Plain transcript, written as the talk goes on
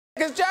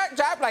Because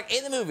Jack Black,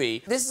 in the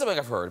movie, this is something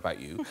I've heard about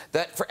you,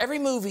 that for every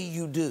movie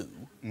you do,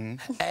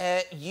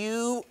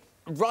 you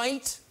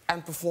write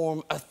and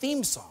perform a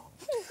theme song.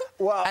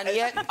 Well, and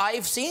yet,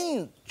 I've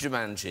seen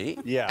Jumanji,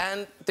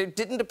 and there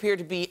didn't appear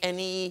to be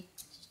any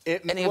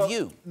of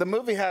you. The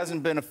movie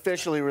hasn't been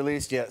officially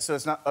released yet, so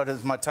it's not... Oh,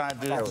 is my time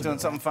doing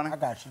something funny? I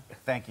got you.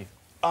 Thank you.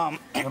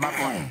 You're my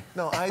friend.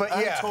 No,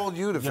 I told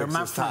you to fix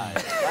this tie.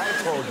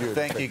 I told you.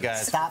 Thank you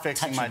guys for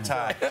fixing my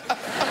tie.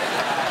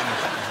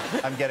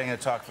 I'm getting to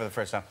talk for the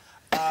first time.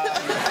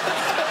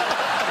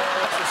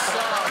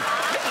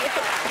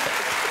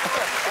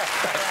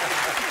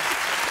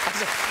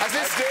 Has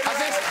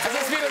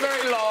this been a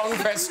very long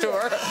press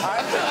tour?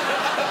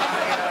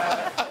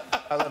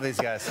 I love these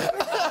guys.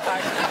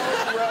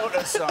 I wrote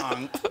a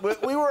song.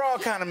 We were all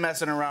kind of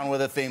messing around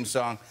with a theme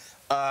song.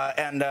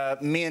 And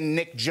me and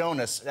Nick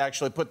Jonas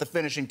actually put the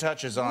finishing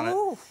touches on it.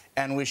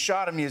 And we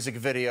shot a music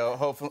video,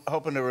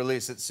 hoping to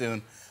release it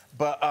soon.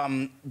 But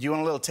do you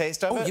want a little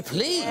taste of it? Oh, you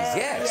please,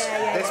 yes.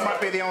 This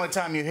might be the only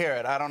time you hear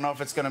it. I don't know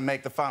if it's going to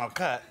make the final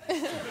cut.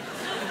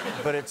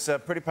 But it's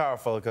pretty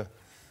powerful. It goes,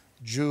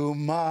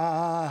 Jumanji,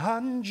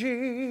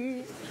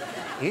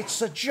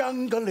 it's a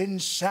jungle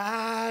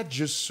inside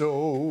your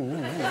soul.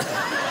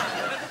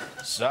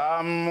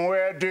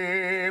 Somewhere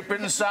deep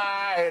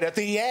inside, at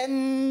the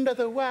end of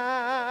the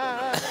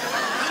world.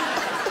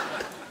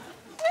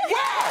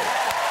 Wow!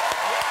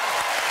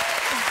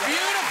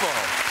 Beautiful.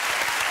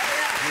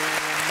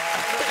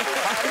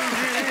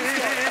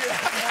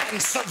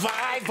 And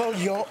survival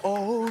your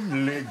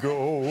only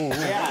goal.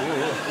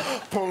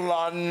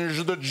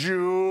 Plunge the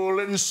jewel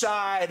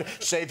inside.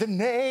 Say the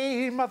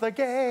name of the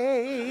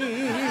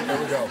game. There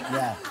we go.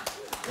 Yeah. Oh,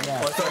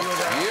 I thought you were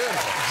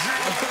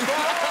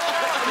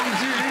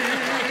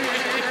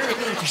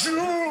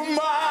Jumanji,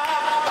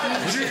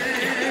 Jumanji,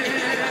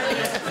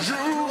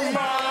 Jumanji,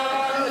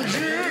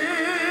 Jumanji.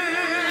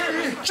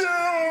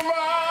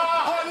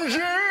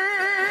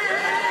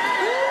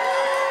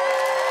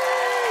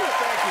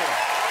 Thank you.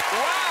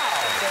 Wow.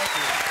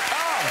 Thank you.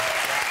 Oh.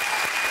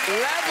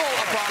 Level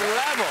upon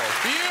level.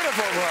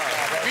 Beautiful work.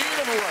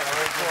 Beautiful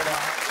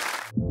work.